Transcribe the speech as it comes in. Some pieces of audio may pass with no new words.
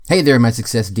Hey there, my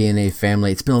Success DNA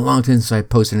family. It's been a long time since I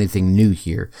posted anything new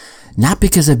here. Not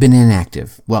because I've been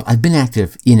inactive. Well, I've been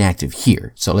inactive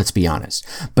here, so let's be honest.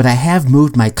 But I have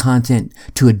moved my content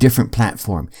to a different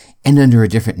platform and under a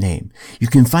different name. You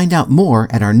can find out more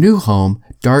at our new home,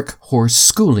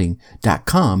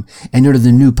 darkhorseschooling.com, and under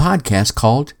the new podcast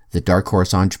called The Dark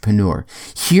Horse Entrepreneur.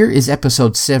 Here is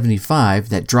episode 75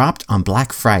 that dropped on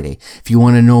Black Friday. If you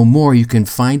want to know more, you can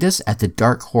find us at The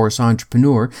Dark Horse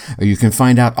Entrepreneur, or you can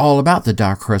find out all about The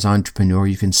Dark Horse Entrepreneur.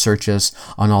 You can search us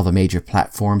on all the major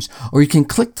platforms, or you can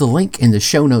click the link in the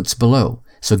show notes below.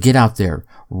 So get out there,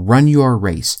 run your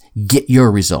race, get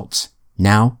your results.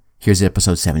 Now, here's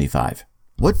episode 75.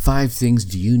 What 5 things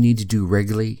do you need to do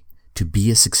regularly to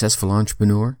be a successful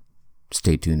entrepreneur?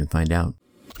 Stay tuned and find out.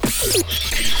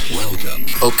 Welcome.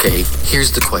 Okay,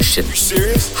 here's the question. You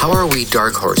serious? How are we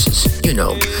dark horses? You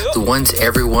know, the ones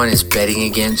everyone is betting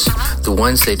against, the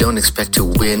ones they don't expect to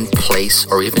win, place,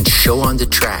 or even show on the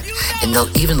track, and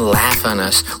they'll even laugh on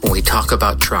us when we talk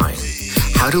about trying.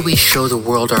 How do we show the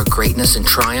world our greatness and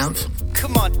triumph?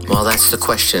 Come on. Well, that's the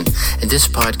question, and this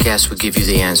podcast will give you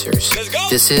the answers. Let's go.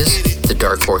 This is The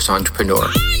Dark Horse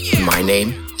Entrepreneur. My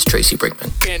name is Tracy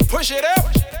Brinkman. And push it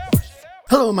out.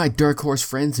 Hello, my Dark Horse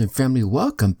friends and family.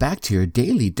 Welcome back to your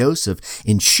daily dose of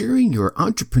ensuring your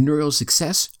entrepreneurial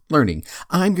success learning.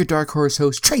 I'm your Dark Horse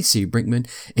host, Tracy Brinkman,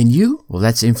 and you, well,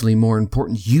 that's infinitely more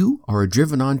important. You are a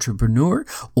driven entrepreneur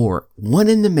or one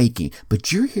in the making,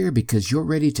 but you're here because you're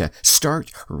ready to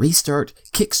start, restart,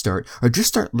 kickstart, or just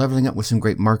start leveling up with some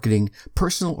great marketing,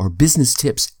 personal or business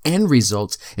tips and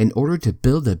results in order to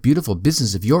build a beautiful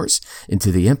business of yours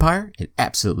into the empire it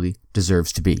absolutely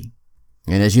deserves to be.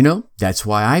 And as you know, that's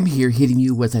why I'm here hitting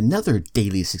you with another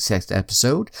daily success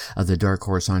episode of the Dark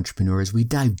Horse Entrepreneur as we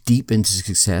dive deep into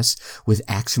success with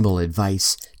actionable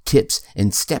advice, tips,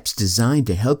 and steps designed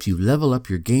to help you level up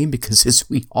your game because as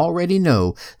we already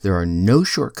know, there are no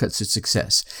shortcuts to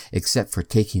success except for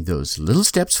taking those little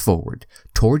steps forward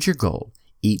towards your goal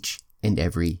each and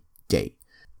every day.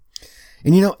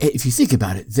 And you know, if you think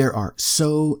about it, there are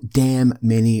so damn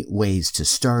many ways to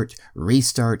start,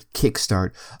 restart,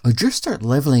 kickstart, or just start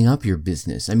leveling up your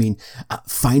business. I mean,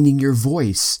 finding your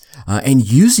voice and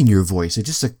using your voice are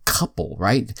just a couple,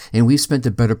 right? And we've spent the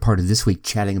better part of this week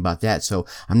chatting about that, so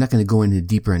I'm not going to go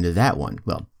deeper into that one.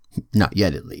 Well, not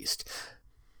yet at least.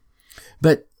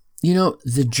 But, you know,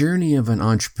 the journey of an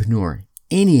entrepreneur,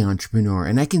 any entrepreneur,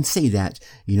 and I can say that,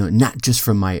 you know, not just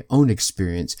from my own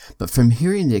experience, but from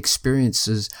hearing the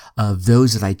experiences of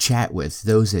those that I chat with,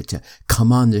 those that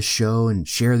come on the show and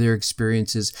share their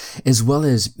experiences, as well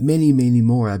as many, many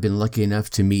more I've been lucky enough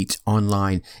to meet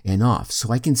online and off.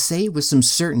 So I can say with some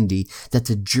certainty that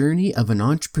the journey of an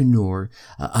entrepreneur,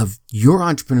 of your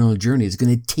entrepreneurial journey is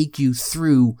going to take you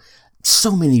through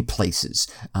so many places.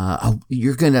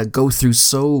 You're going to go through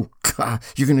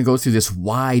this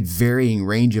wide varying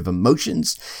range of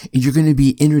emotions, and you're going to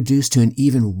be introduced to an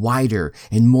even wider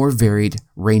and more varied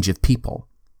range of people.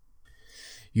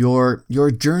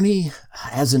 Your journey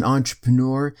as an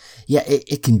entrepreneur,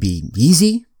 it can be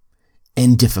easy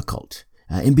and difficult.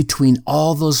 In between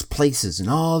all those places and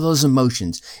all those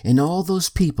emotions and all those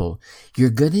people, you're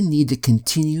going to need to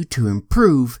continue to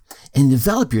improve and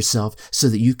develop yourself so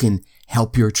that you can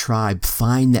help your tribe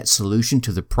find that solution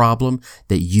to the problem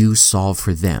that you solve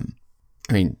for them.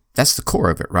 I mean, that's the core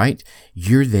of it, right?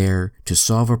 You're there to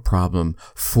solve a problem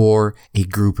for a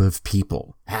group of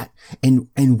people.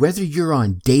 And whether you're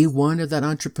on day 1 of that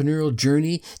entrepreneurial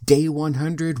journey, day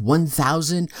 100,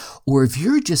 1000, or if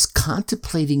you're just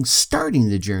contemplating starting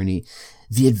the journey,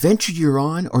 the adventure you're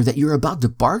on or that you're about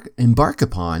to embark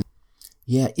upon,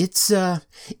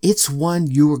 it's one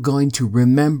you are going to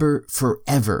remember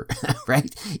forever,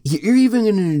 right? You're even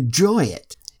going to enjoy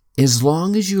it as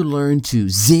long as you learn to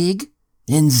zig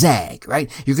and zag, right?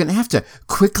 You're going to have to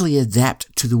quickly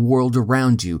adapt to the world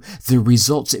around you, the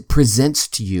results it presents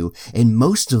to you, and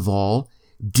most of all,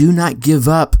 do not give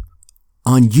up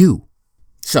on you.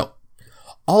 So,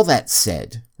 all that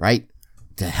said, right?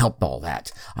 To help all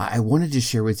that, I wanted to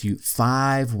share with you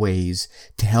 5 ways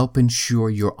to help ensure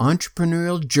your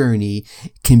entrepreneurial journey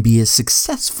can be as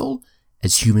successful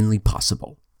as humanly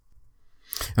possible.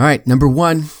 All right, number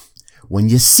 1, when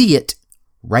you see it,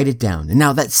 write it down. And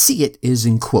now that see it is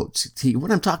in quotes. See,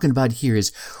 what I'm talking about here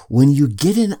is when you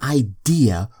get an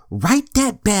idea, write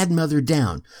that bad mother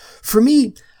down. For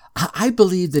me, I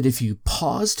believe that if you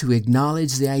pause to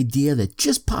acknowledge the idea that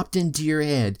just popped into your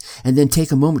head and then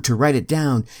take a moment to write it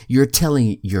down, you're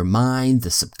telling your mind,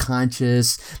 the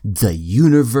subconscious, the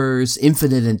universe,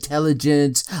 infinite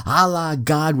intelligence, Allah,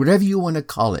 God, whatever you want to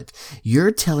call it,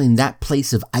 you're telling that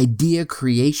place of idea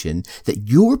creation that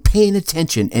you're paying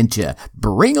attention and to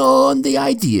bring on the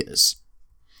ideas.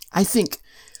 I think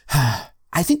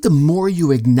the more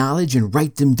you acknowledge and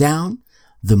write them down,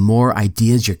 the more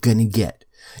ideas you're going to get.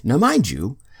 Now, mind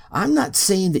you, I'm not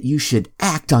saying that you should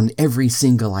act on every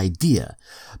single idea,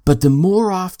 but the more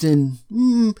often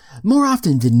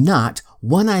than not,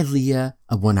 one idea,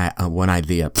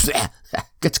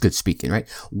 that's good speaking, right?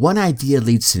 One idea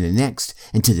leads to the next,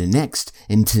 and to the next,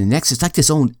 and to the next. It's like this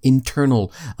own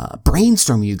internal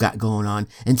brainstorming you got going on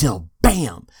until,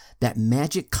 bam, that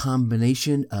magic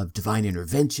combination of divine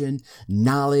intervention,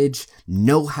 knowledge,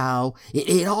 know-how,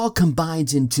 it all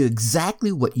combines into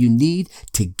exactly what you need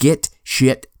to get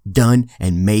shit done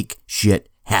and make shit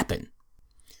happen.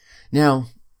 Now,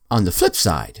 on the flip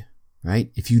side,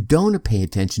 right, if you don't pay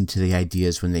attention to the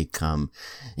ideas when they come,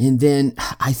 and then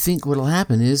I think what'll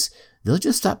happen is they'll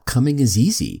just stop coming as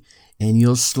easy, and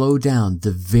you'll slow down the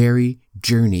very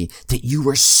journey that you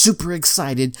were super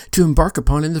excited to embark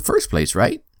upon in the first place,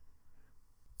 right?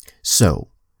 So,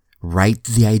 write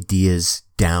the ideas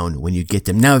down when you get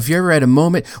them. Now, if you're ever at a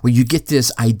moment where you get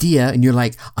this idea and you're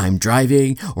like, I'm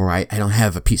driving, or I don't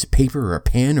have a piece of paper or a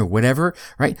pen or whatever,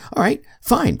 right? All right,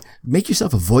 fine. Make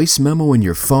yourself a voice memo in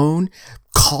your phone.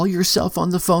 Call yourself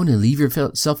on the phone and leave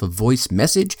yourself a voice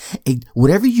message.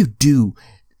 Whatever you do,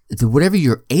 whatever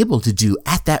you're able to do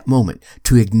at that moment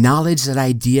to acknowledge that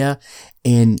idea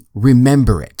and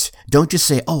remember it. Don't just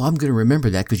say, oh, I'm going to remember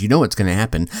that, because you know what's going to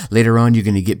happen. Later on, you're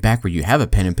going to get back where you have a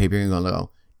pen and paper and you're going to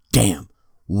go, damn,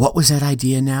 what was that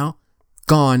idea now?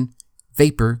 Gone.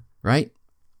 Vapor, right?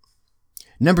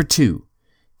 Number 2,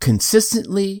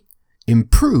 consistently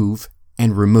improve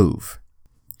and remove.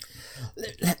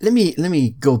 Let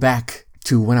me go back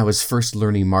to when I was first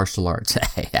learning martial arts.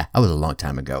 That was a long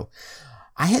time ago.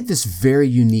 I had this very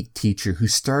unique teacher who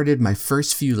started my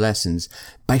first few lessons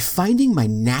by finding my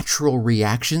natural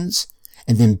reactions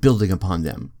and then building upon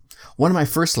them. One of my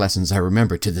first lessons I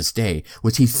remember to this day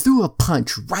was he threw a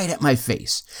punch right at my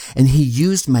face, and he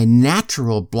used my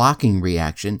natural blocking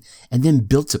reaction and then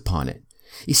built upon it.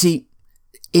 You see,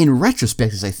 in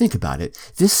retrospect, as I think about it,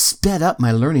 this sped up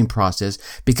my learning process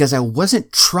because I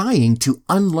wasn't trying to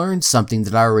unlearn something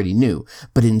that I already knew,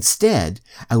 but instead,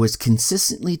 I was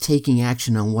consistently taking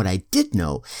action on what I did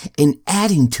know and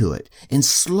adding to it and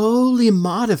slowly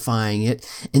modifying it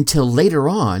until later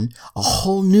on, a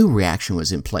whole new reaction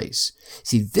was in place.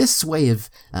 See, his way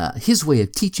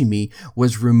of teaching me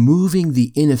was removing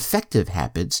the ineffective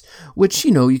habits, which,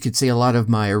 you could say a lot of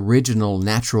my original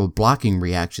natural blocking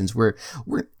reactions weren't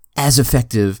as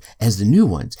effective as the new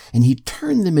ones. And he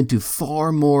turned them into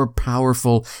far more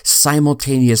powerful,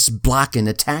 simultaneous block and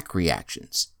attack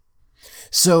reactions.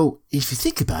 So if you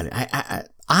think about it,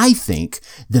 I think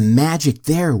the magic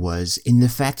there was in the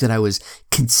fact that I was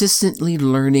consistently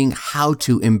learning how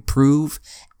to improve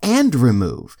and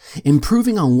remove,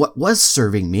 improving on what was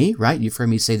serving me, right? You've heard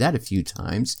me say that a few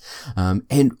times, and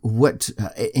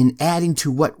adding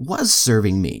to what was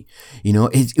serving me.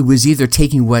 It was either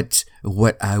taking what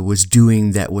I was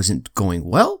doing that wasn't going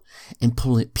well and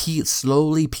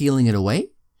slowly peeling it away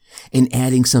and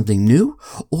adding something new,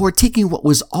 or taking what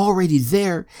was already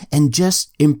there and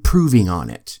just improving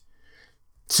on it.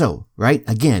 So, right,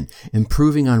 again,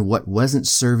 improving on what wasn't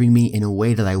serving me in a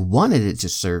way that I wanted it to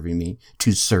serve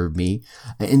me,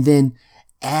 and then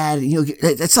add,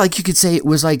 that's like you could say it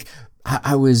was like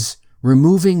I was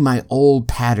removing my old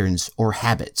patterns or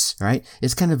habits, right?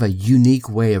 It's kind of a unique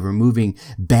way of removing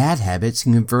bad habits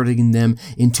and converting them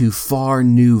into far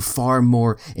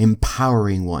more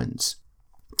empowering ones.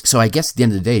 So I guess at the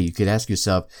end of the day, you could ask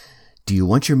yourself, do you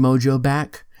want your mojo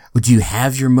back? Or do you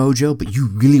have your mojo, but you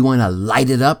really want to light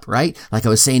it up, right? Like I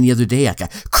was saying the other day, like a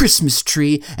Christmas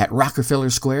tree at Rockefeller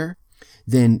Square.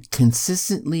 Then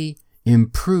consistently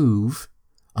improve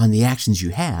on the actions you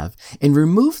have and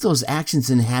remove those actions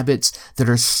and habits that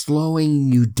are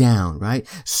slowing you down, right?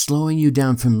 Slowing you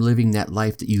down from living that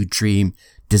life that you dream,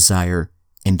 desire,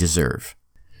 and deserve.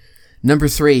 Number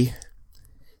 3,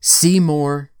 see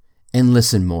more and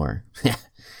listen more.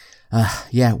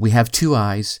 We have 2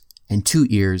 eyes and 2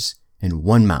 ears and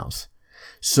 1 mouth.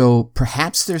 So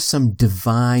perhaps there's some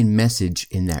divine message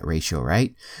in that ratio,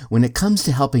 right? When it comes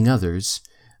to helping others,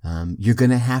 you're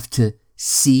going to have to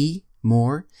see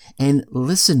more and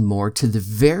listen more to the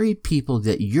very people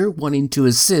that you're wanting to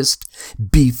assist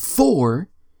before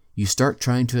you start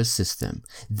trying to assist them.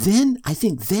 Then, I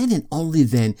think then and only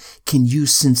then can you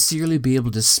sincerely be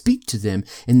able to speak to them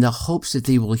in the hopes that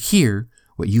they will hear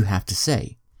what you have to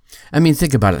say. I mean,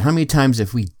 think about it. How many times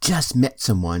have we just met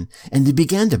someone and they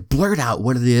began to blurt out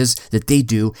what it is that they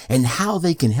do and how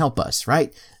they can help us,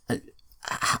 right?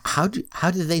 How do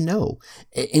they know?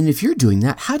 And if you're doing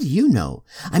that, how do you know?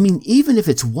 I mean, even if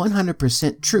it's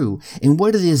 100% true and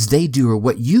what it is they do or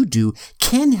what you do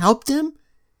can help them,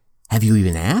 have you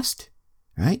even asked,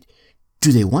 right?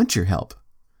 Do they want your help?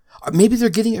 Or maybe they're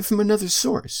getting it from another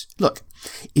source. Look,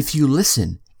 if you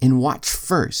listen and watch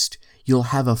first, you'll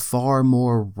have a far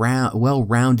more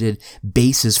well-rounded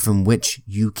basis from which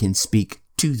you can speak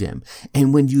to them.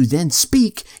 And when you then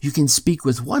speak, you can speak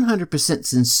with 100%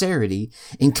 sincerity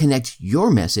and connect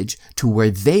your message to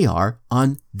where they are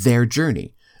on their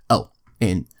journey. Oh,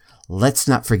 and let's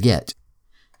not forget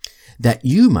that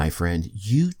you, my friend,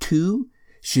 you too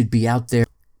should be out there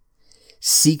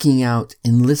seeking out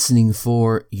and listening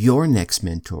for your next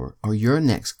mentor or your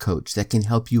next coach that can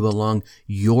help you along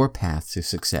your path to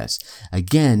success.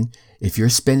 Again, if you're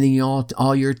spending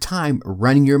all your time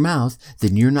running your mouth,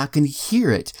 then you're not going to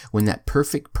hear it when that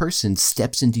perfect person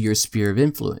steps into your sphere of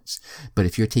influence. But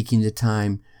if you're taking the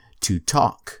time to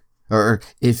talk, or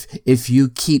if you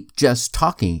keep just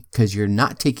talking because you're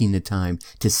not taking the time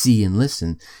to see and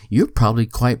listen, you're probably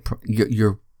quite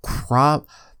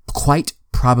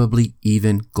probably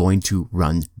even going to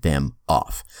run them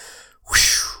off.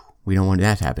 Whew. We don't want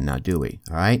that to happen now, do we?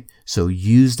 All right. So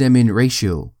use them in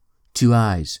ratio: 2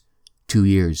 eyes, 2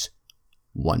 ears,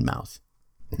 1 mouth.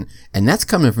 And that's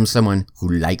coming from someone who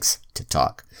likes to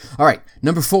talk. All right.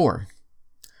 Number 4,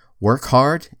 work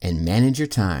hard and manage your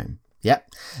time.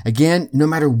 Yep. Again, no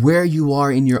matter where you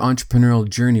are in your entrepreneurial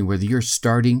journey, whether you're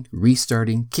starting,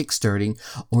 restarting, kickstarting,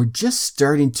 or just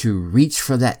starting to reach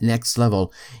for that next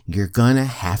level, you're going to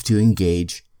have to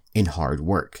engage in hard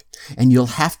work. And you'll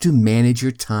have to manage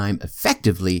your time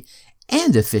effectively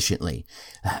and efficiently.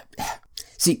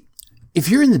 See, if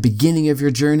you're in the beginning of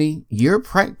your journey, you're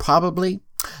probably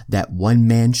that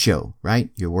one-man show,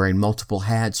 right? You're wearing multiple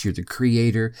hats. You're the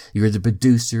creator, you're the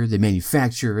producer, the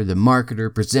manufacturer, the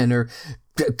marketer, presenter,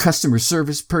 customer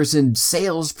service person,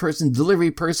 salesperson, delivery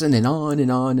person, and on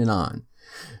and on and on.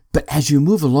 But as you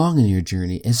move along in your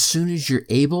journey, as soon as you're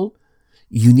able,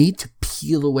 you need to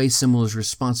peel away some of those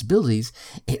responsibilities.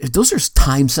 Those are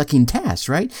time-sucking tasks,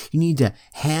 right? You need to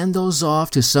hand those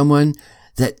off to someone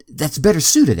that's better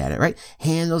suited at it, right?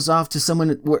 Hand those off to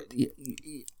someone where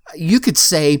you could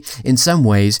say, in some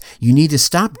ways, you need to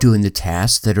stop doing the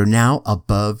tasks that are now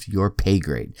above your pay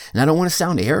grade. And I don't want to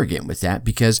sound arrogant with that,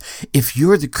 because if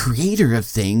you're the creator of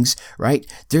things, right,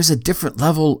 there's a different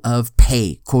level of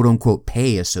pay, quote unquote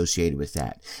pay, associated with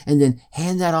that. And then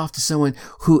hand that off to someone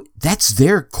who that's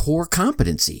their core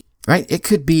competency. Right? It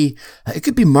could be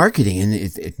marketing,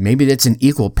 and maybe that's an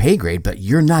equal pay grade, but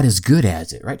you're not as good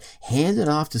as it, right? Hand it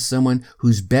off to someone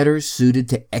who's better suited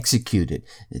to execute it,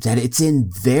 that it's in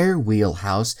their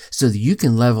wheelhouse, so that you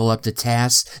can level up the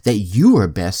tasks that you are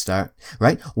best at,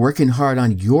 right? Working hard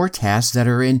on your tasks that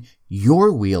are in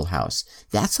your wheelhouse.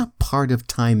 That's a part of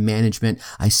time management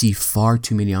I see far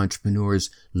too many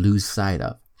entrepreneurs lose sight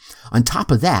of. On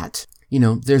top of that,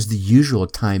 there's the usual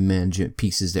time management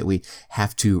pieces that we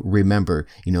have to remember.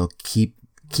 Keep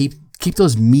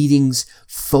those meetings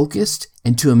focused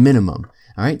and to a minimum.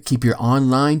 All right. Keep your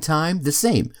online time the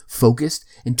same, focused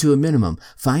and to a minimum.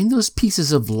 Find those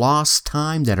pieces of lost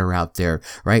time that are out there,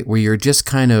 right? Where you're just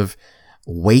kind of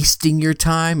wasting your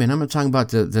time. And I'm not talking about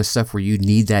the stuff where you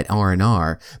need that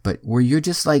R&R, but where you're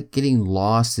just like getting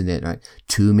lost in it, right?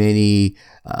 Too many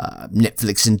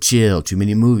Netflix and chill, too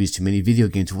many movies, too many video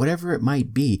games, whatever it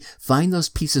might be. Find those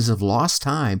pieces of lost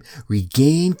time,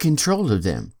 regain control of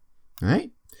them,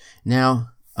 right? Now,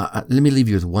 let me leave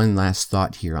you with one last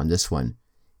thought here on this one.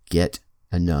 Get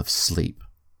enough sleep,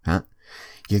 huh?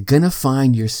 You're going to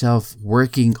find yourself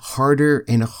working harder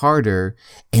and harder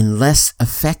and less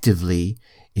effectively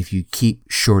if you keep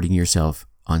shorting yourself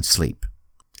on sleep.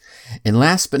 And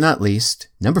last but not least,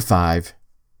 number 5,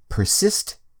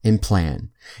 persist and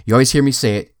plan. You always hear me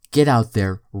say it. Get out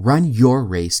there, run your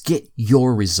race, get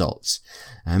your results.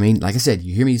 I mean, like I said,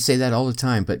 you hear me say that all the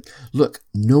time, but look,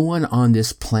 no one on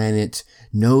this planet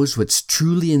knows what's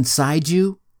truly inside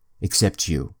you except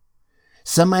you.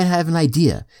 Some might have an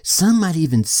idea. Some might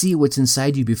even see what's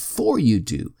inside you before you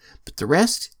do. But the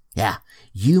rest,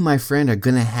 you, my friend, are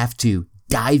going to have to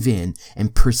dive in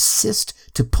and persist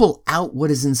to pull out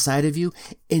what is inside of you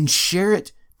and share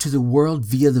it to the world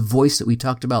via the voice that we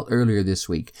talked about earlier this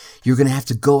week. You're going to have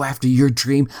to go after your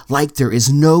dream like there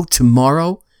is no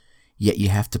tomorrow, yet you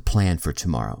have to plan for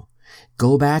tomorrow.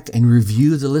 Go back and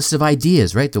review the list of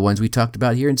ideas, right? The ones we talked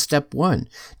about here in step 1.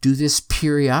 Do this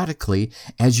periodically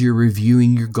as you're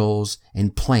reviewing your goals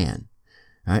and plan.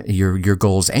 Right? Your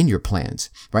goals and your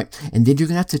plans, right? And then you're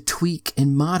going to have to tweak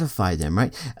and modify them,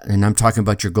 right? And I'm talking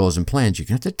about your goals and plans. You're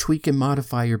going to have to tweak and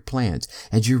modify your plans.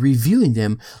 As you're reviewing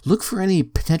them, look for any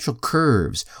potential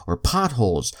curves or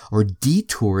potholes or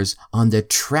detours on the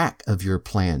track of your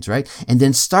plans, right? And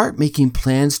then start making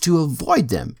plans to avoid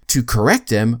them, to correct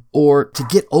them, or to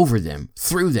get over them,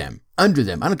 through them, under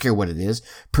them. I don't care what it is.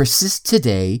 Persist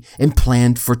today and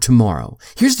plan for tomorrow.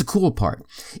 Here's the cool part.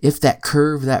 If that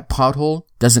curve, that pothole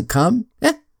doesn't come,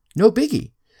 no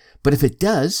biggie. But if it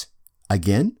does,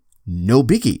 again, no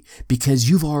biggie, because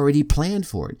you've already planned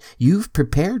for it. You've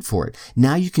prepared for it.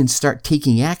 Now you can start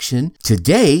taking action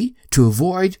today to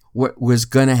avoid what was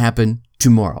going to happen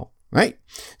tomorrow, right?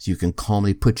 So you can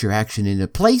calmly put your action into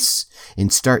place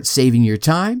and start saving your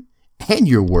time and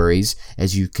your worries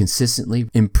as you consistently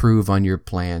improve on your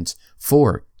plans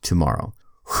for tomorrow.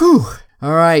 Whew.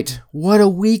 All right. What a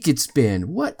week it's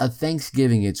been. What a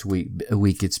Thanksgiving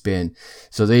week it's been.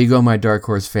 So there you go, my Dark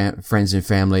Horse friends and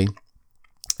family.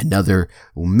 Another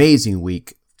amazing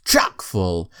week, chock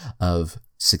full of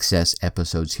success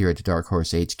episodes here at the Dark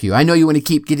Horse HQ. I know you want to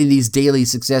keep getting these daily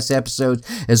success episodes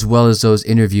as well as those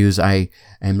interviews I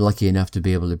am lucky enough to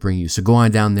be able to bring you. So go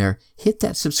on down there, hit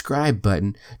that subscribe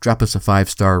button, drop us a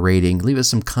 5-star rating, leave us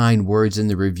some kind words in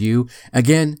the review.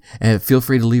 Again, feel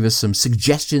free to leave us some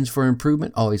suggestions for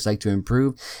improvement. Always like to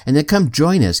improve. And then come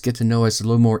join us, get to know us a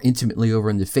little more intimately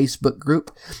over in the Facebook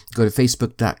group. Go to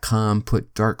facebook.com,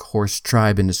 put Dark Horse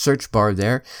Tribe in the search bar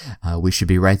there. We should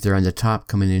be right there on the top.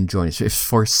 Come in and join us.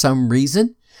 If for some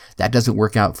reason that doesn't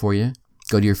work out for you,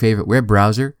 go to your favorite web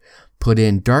browser, put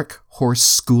in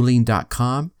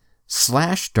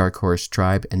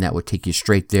darkhorseschooling.com/darkhorsetribe, and that will take you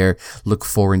straight there. Look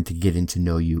forward to getting to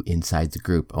know you inside the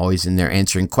group. Always in there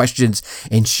answering questions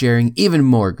and sharing even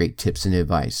more great tips and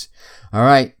advice. All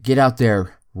right, get out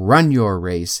there, run your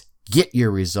race, get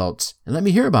your results, and let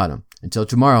me hear about them. Until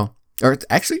tomorrow, or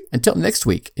actually until next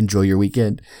week, enjoy your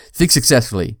weekend, think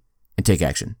successfully, and take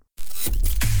action.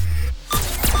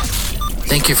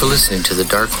 Thank you for listening to the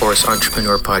Dark Horse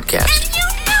Entrepreneur Podcast. And you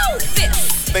know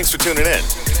this! Thanks for tuning in.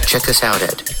 Check us out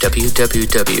at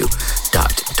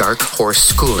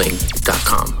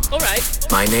www.darkhorseschooling.com. All right.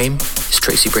 My name is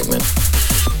Tracy Brinkman.